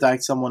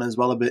counterattacked someone as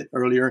well a bit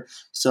earlier.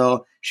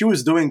 So she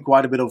was doing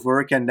quite a bit of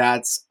work, and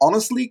that's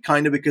honestly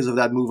kind of because of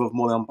that move of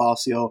Mollman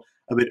Pasio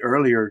a bit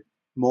earlier.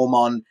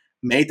 Mollman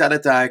made that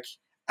attack,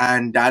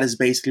 and that is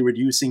basically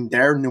reducing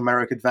their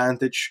numeric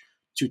advantage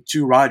to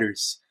 2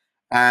 riders.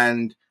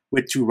 And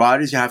with 2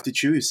 riders, you have to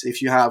choose.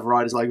 If you have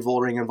riders like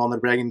Vollering and Van der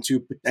Breggen to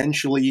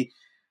potentially,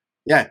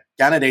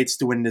 candidates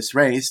to win this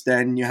race,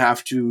 then you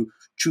have to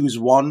choose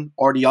one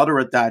or the other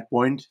at that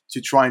point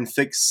to try and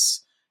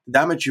fix the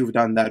damage you've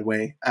done that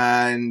way.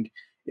 And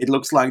it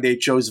looks like they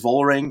chose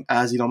Vollering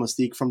as the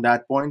domestique from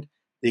that point.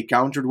 They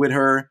countered with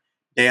her.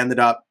 They ended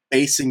up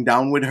pacing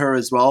down with her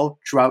as well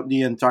throughout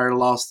the entire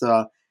last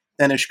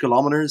 10-ish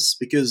kilometers,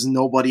 because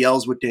nobody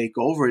else would take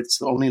over. It's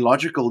only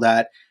logical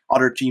that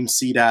other teams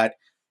see that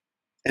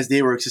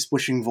SD Worx is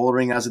pushing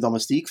Vollering as a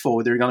domestique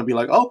forward. They're going to be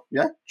like, oh,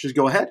 yeah, just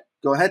go ahead.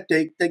 Go ahead,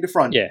 take the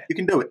front. Yeah. You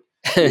can do it.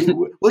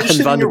 We'll just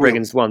and Van der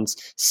Breggen's won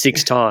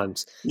 6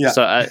 times. Yeah.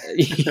 So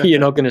you're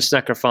not going to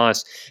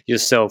sacrifice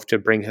yourself to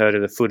bring her to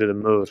the foot of the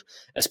Mur.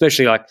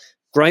 Especially,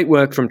 great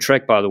work from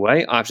Trek, by the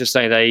way. I have to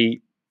say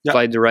they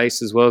played the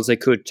race as well as they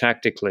could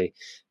tactically.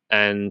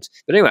 But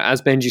anyway,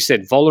 as Benji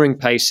said, Vollering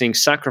pacing,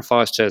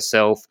 sacrificed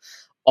herself.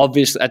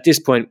 Obviously, at this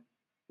point,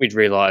 we'd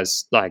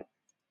realise, they're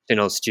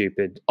not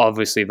stupid.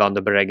 Obviously, Van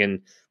der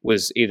Breggen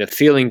was either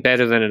feeling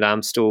better than at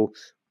Amstel,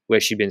 where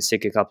she'd been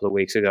sick a couple of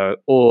weeks ago,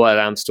 or at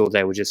Amstel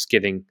they were just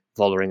giving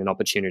Vollering an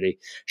opportunity.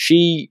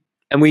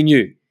 And we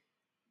knew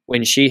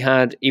when she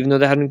had, even though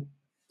they hadn't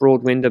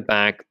brought Winder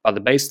back, by the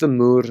base of the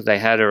Mur, they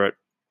had her at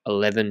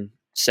 11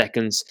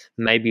 seconds,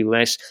 maybe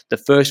less. The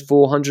first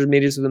 400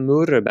 meters of the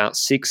Mur are about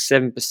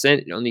 6-7%.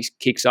 It only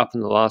kicks up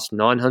in the last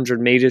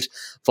 900 meters.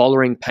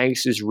 Vollering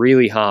paces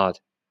really hard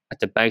at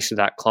the base of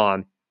that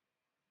climb.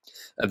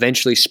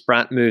 Eventually,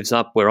 Spratt moves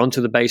up. We're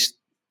onto the base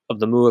of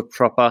the Muur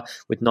proper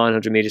with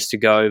 900 meters to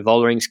go.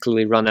 Vollering's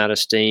clearly run out of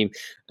steam,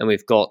 and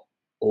we've got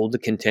all the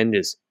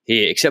contenders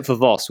here, except for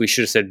Vos. We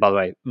should have said, by the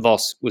way,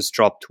 Vos was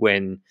dropped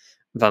when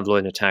Van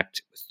Vleuten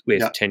attacked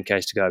with 10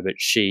 Ks to go, but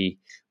she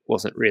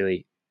wasn't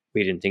really,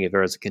 we didn't think of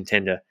her as a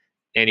contender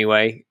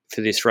anyway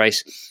for this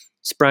race.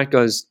 Spratt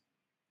goes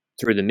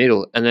through the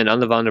middle, and then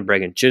Anna van der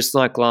Breggen, just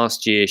like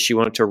last year, she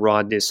wanted to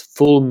ride this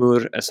full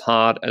Muur as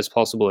hard as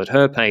possible at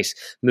her pace,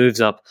 moves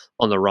up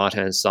on the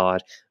right-hand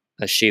side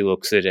as she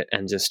looks at it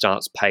and just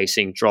starts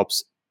pacing,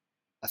 drops,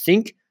 I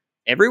think,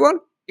 everyone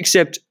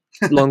except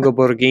Longo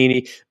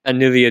Borghini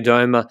and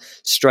Niewiadoma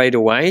straight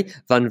away.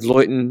 Van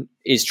Vleuten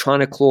is trying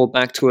to claw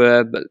back to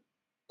her, but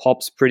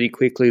pops pretty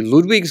quickly.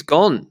 Ludwig's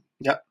gone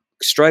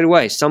straight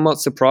away. Somewhat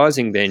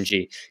surprising,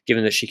 Benji,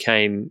 given that she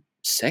came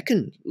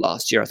second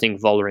last year. I think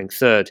Vollering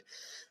third.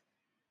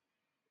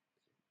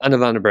 Anna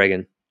van der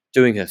Breggen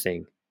doing her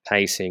thing,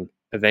 pacing,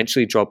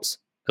 eventually drops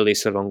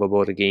Elisa Longo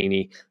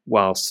Borghini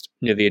whilst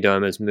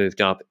Niewiadoma's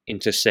moved up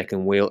into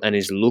second wheel and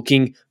is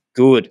looking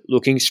good,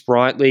 looking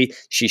sprightly.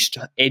 She's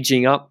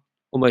edging up,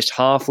 almost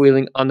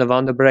half-wheeling Anna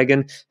van der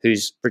Breggen,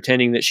 who's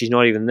pretending that she's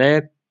not even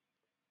there.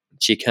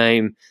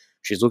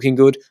 She's looking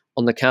good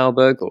on the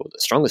Kouwberg, or the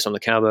strongest on the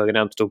Kouwberg and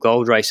Amstel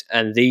Gold Race.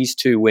 And these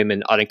two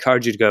women, I'd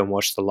encourage you to go and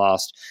watch the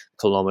last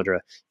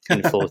kilometre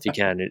in full if you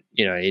can.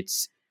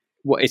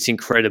 It's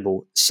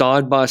incredible.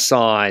 Side by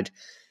side,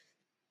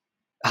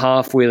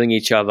 half-wheeling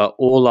each other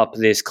all up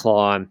this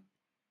climb.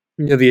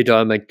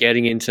 Niewiadoma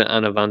getting into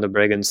Anna van der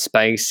Breggen's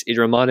space. It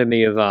reminded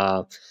me of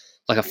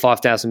like a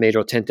 5,000 metre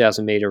or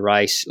 10,000 metre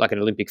race, like an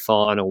Olympic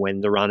final,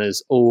 when the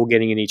runners all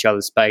getting in each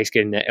other's space,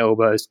 getting their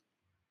elbows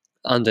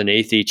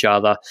underneath each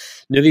other.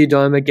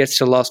 Niewiadoma gets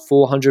to the last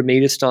 400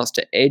 metres, starts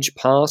to edge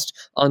past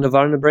Anna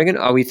van der Breggen.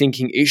 Are we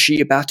thinking, is she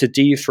about to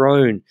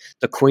dethrone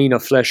the Queen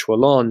of Flèche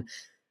Wallonne?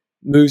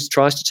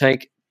 Tries to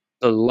take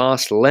the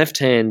last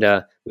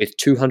left-hander with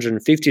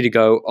 250 to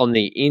go on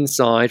the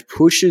inside,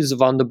 pushes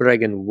Van der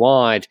Breggen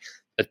wide,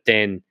 but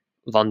then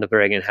Van der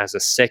Breggen has a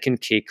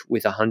second kick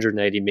with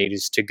 180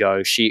 metres to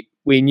go.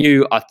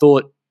 I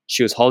thought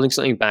she was holding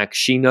something back.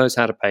 She knows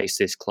how to pace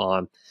this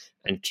climb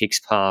and kicks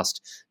past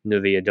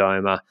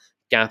Niewiadoma,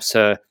 gaps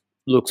her,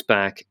 looks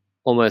back,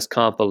 almost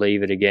can't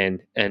believe it again,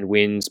 and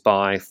wins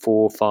by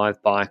 4 or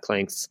 5 bike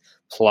lengths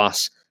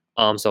plus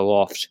arms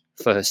aloft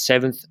for her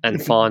seventh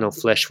and final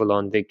Flèche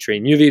Wallonne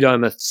victory.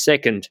 Niewiadoma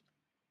second,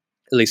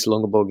 Elisa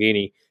Longo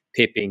Borghini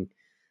pipping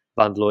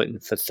Van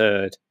Vleuten for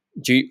third.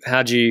 Do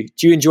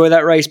you enjoy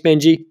that race,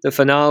 Benji? The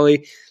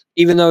finale,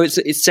 even though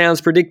it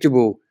sounds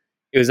predictable,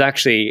 there's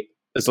a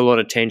lot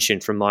of tension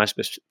from my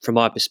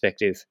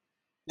perspective.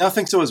 Yeah, I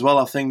think so as well.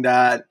 I think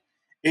that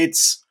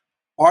it's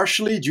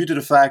partially due to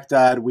the fact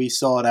that we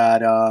saw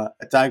that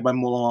attack by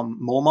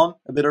Moolman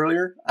a bit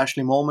earlier,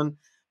 Ashley Moolman,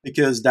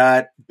 because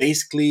that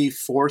basically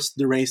forced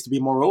the race to be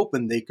more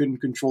open. They couldn't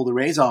control the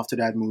race after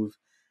that move.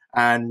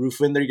 And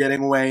Roofwinder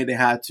getting away, they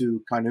had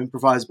to kind of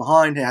improvise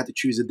behind. They had to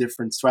choose a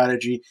different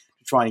strategy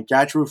to try and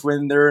catch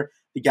Roofwinder.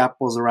 The gap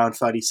was around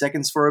 30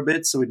 seconds for a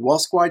bit, so it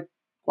was quite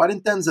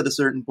intense at a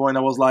certain point.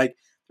 I was like,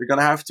 they're going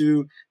to have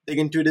to dig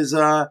into this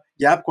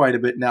gap quite a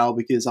bit now,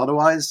 because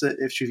otherwise,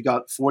 if she's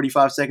got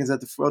 45 seconds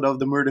at the foot of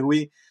the Mur de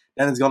Huy,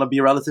 then it's going to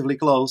be relatively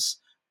close.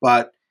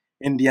 But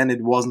in the end,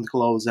 it wasn't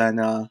close,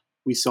 and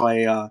we saw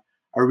a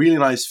really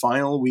nice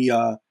final. We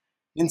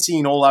didn't see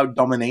an all-out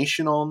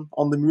domination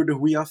on the Mur de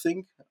Huy, I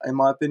think, in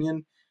my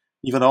opinion.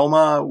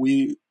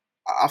 Niewiadoma,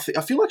 I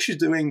feel like she's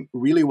doing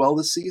really well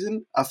this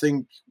season. I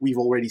think we've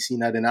already seen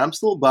that in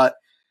Amstel, but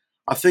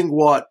I think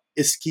what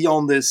is key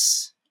on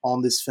this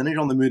finish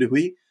on the Mur de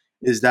Huy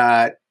is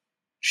that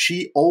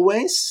Van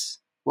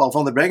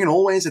der Breggen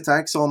always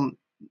attacks on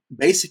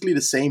basically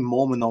the same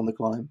moment on the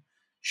climb.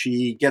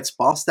 She gets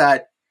past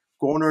that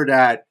corner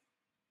that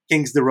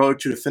kings the road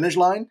to the finish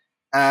line,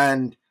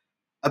 and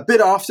a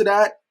bit after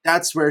that,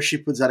 that's where she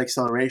puts that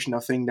acceleration. I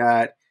think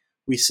that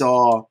we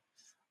saw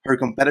her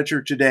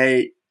competitor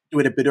today do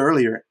it a bit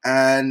earlier,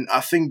 and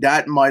I think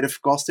that might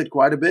have costed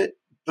quite a bit.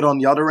 But on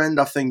the other end,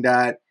 I think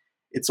that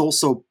it's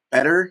also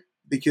better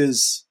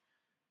because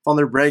Van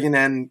der Breggen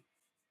and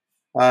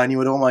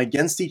Niewiadoma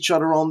against each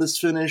other on this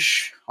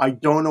finish. I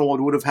don't know what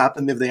would have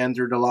happened if they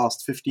entered the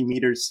last 50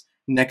 meters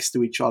next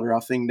to each other. I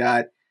think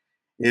that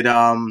Van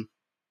der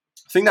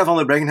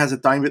Breggen has a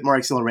tiny bit more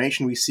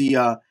acceleration. We see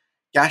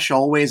Cash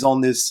always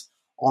on this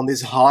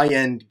high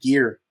end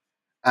gear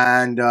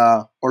and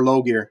or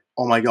low gear.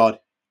 Oh my god,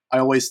 I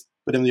always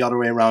put him the other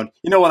way around.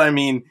 You know what I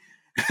mean?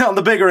 On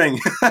the big ring.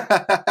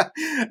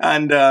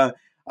 And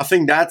I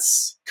think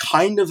that's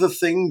kind of the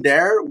thing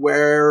there,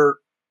 where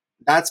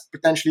that's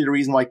potentially the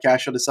reason why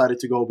Kasia decided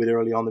to go a bit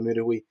early on the Mur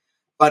de Huy.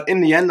 But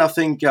in the end, I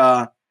think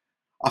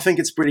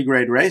it's a pretty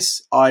great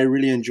race. I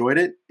really enjoyed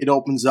it. It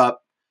opens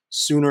up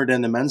sooner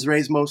than the men's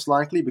race, most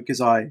likely,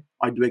 because I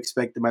do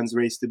expect the men's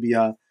race to be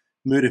a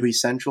Mur de Huy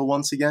central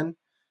once again.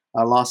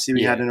 Last year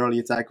we had an early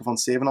attack of Van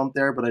Zevenand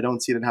there, but I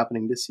don't see that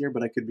happening this year,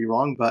 but I could be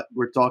wrong. But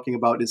we're talking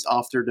about this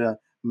after the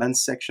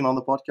men's section on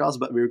the podcast,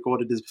 but we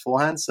recorded this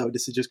beforehand, so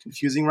this is just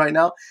confusing right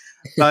now.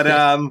 But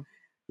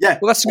yeah.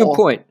 Well, that's a good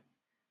point.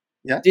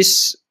 Yeah.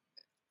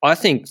 I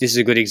think this is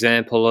a good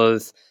example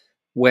of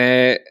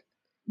where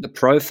the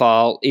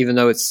profile, even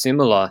though it's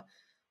similar,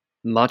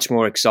 much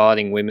more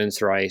exciting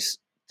women's race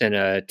than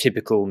a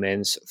typical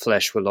men's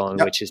Flesh Wallon,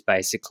 Yep. which is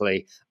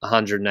basically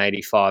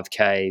 185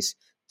 Ks,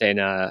 then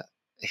a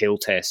hill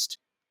test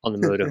on the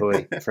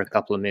Murderhui for a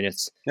couple of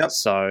minutes. Yep.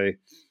 So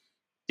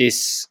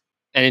this,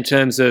 and in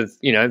terms of,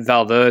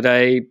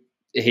 Valverde,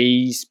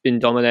 he's been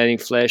dominating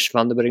Flesh,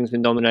 Van der Breggen's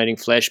been dominating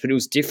Flesh, but it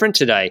was different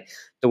today.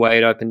 The way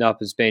it opened up,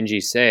 as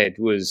Benji said,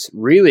 was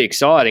really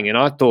exciting. And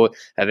I thought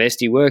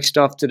Avesti work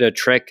stuffed it.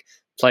 Trek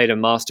played a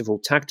masterful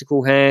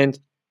tactical hand.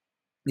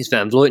 Is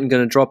Van Vleuten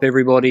going to drop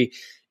everybody?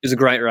 It was a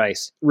great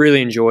race.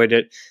 Really enjoyed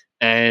it.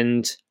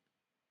 And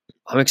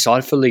I'm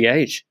excited for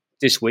Liège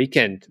this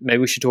weekend. Maybe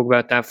we should talk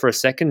about that for a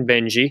second,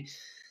 Benji.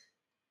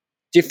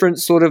 Different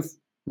sort of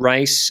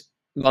race.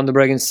 Van der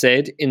Breggen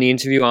said in the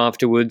interview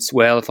afterwards,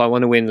 well, if I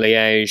want to win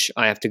Liège,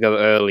 I have to go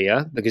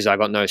earlier because I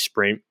got no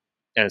sprint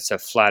and it's a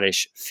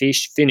flattish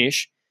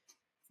finish.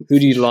 Who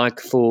do you like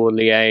for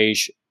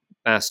Liège,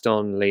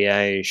 Bastogne,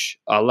 Liège?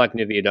 I like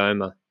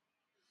Niewiadoma.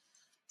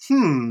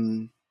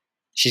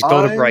 She's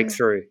got to break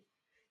through.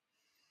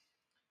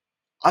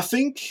 I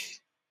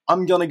think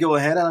I'm going to go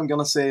ahead and I'm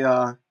going to say,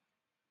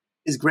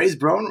 is Grace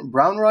Brown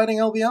riding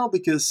LBL?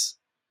 Because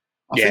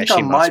I think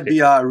I might be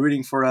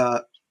rooting for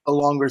a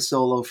longer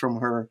solo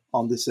from her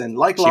on this end.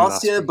 Like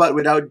last year, but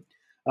without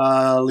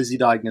Lizzie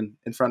Deignan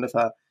in front of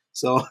her.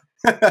 So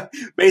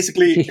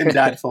basically in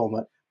that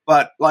format.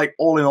 But like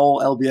all in all,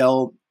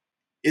 LBL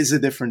is a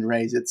different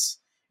race.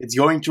 It's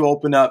going to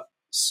open up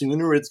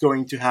sooner. It's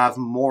going to have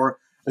more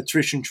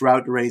attrition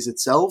throughout the race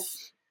itself.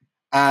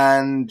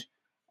 And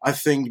I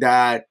think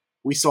that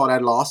we saw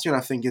that last year,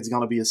 and I think it's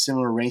going to be a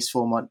similar race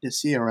format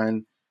this year.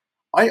 And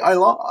I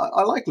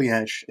like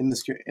Liège in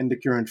the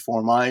current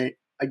form. I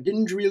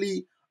didn't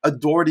really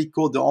adore the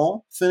Côte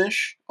d'Or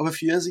finish of a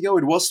few years ago.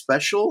 It was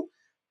special,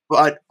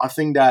 but I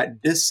think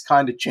that this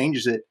kind of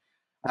changes it.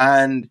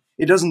 And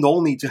it doesn't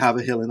all need to have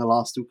a hill in the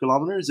last 2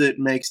 kilometers. It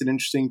makes it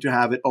interesting to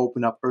have it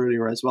open up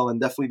earlier as well.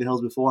 And definitely the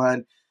hills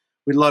beforehand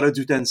with a lot of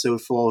Duten so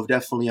forth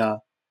definitely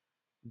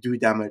do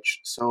damage.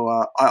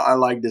 So I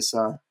like this.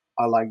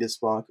 I like this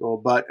Sparkle.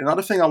 But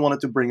another thing I wanted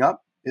to bring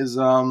up is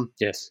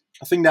yes,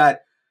 I think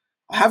that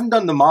I haven't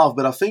done the math,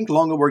 but I think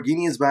Longa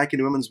Borghini is back in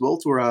the Women's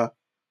World Tour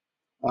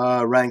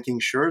ranking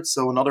shirt.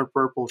 So another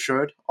purple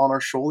shirt on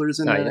our shoulders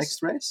in the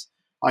next race.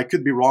 I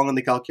could be wrong on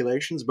the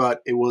calculations,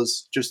 but it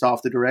was just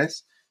after the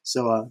race.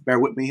 So bear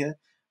with me here.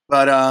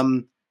 But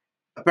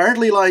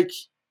apparently, like,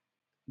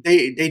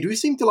 they do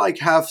seem to like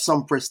have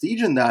some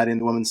prestige in that in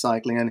the women's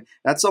cycling, and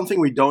that's something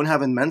we don't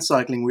have in men's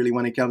cycling really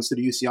when it comes to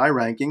the UCI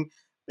ranking.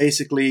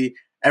 Basically,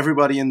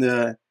 everybody in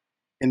the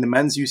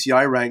men's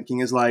UCI ranking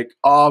is like,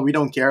 oh, we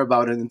don't care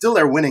about it until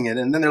they're winning it,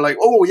 and then they're like,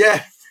 oh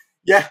yeah,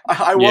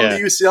 I won the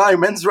UCI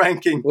men's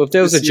ranking. Well, if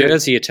there was a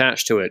jersey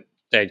attached to it,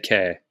 they'd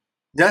care.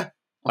 Yeah,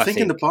 I think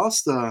in the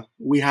past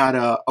we had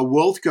a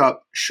World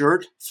Cup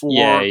shirt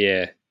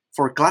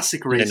for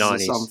classic races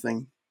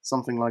or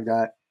something like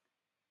that.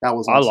 That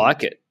was awesome. I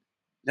like it.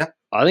 Yeah,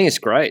 I think it's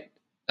great.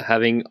 I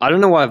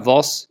don't know why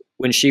Voss,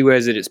 when she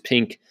wears it, it's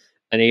pink,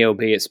 and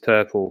ELB it's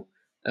purple.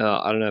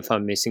 I don't know if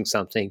I'm missing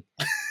something,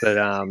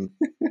 but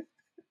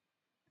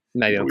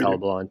maybe I'm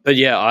colorblind. But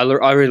yeah,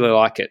 I really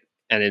like it,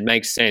 and it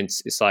makes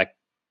sense. It's like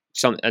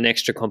an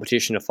extra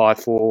competition to fight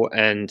for,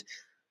 and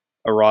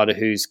a rider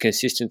who's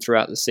consistent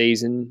throughout the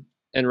season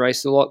and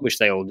races a lot, which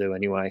they all do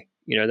anyway.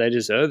 They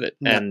deserve it.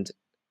 Yeah. And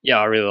yeah,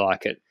 I really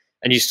like it.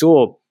 And you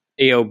saw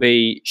ELB,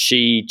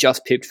 she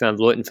just pipped Van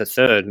Vleuten for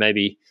third.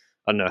 Maybe,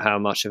 I don't know how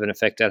much of an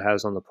effect that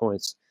has on the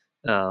points.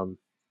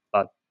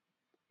 But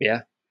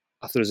yeah,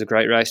 I thought it was a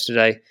great race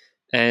today.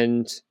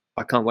 And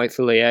I can't wait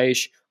for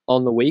Liège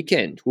on the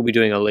weekend. We'll be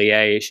doing a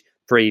Liège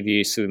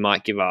preview, so we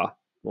might give our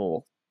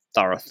more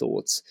thorough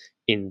thoughts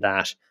in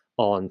that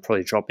on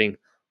probably dropping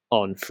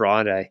on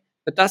Friday.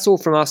 But that's all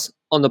from us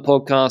on the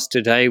podcast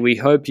today. We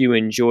hope you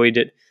enjoyed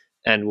it,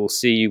 and we'll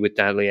see you with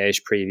that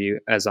Liège preview,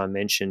 as I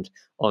mentioned,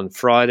 on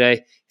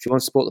Friday. If you want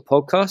to support the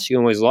podcast, you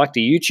can always like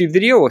the YouTube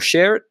video or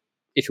share it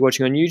if you're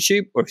watching on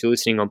YouTube, or if you're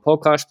listening on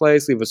podcast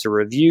players, leave us a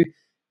review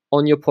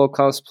on your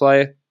podcast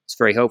player. It's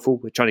very helpful.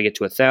 We're trying to get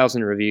to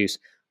 1,000 reviews,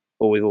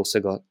 or we've also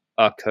got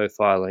our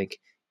Ko-Fi link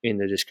in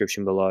the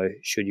description below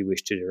should you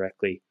wish to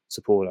directly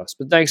support us.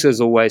 But thanks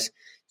as always.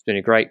 It's been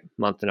a great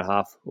month and a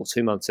half or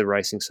 2 months of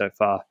racing so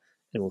far,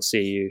 and we'll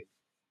see you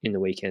in the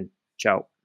weekend. Ciao.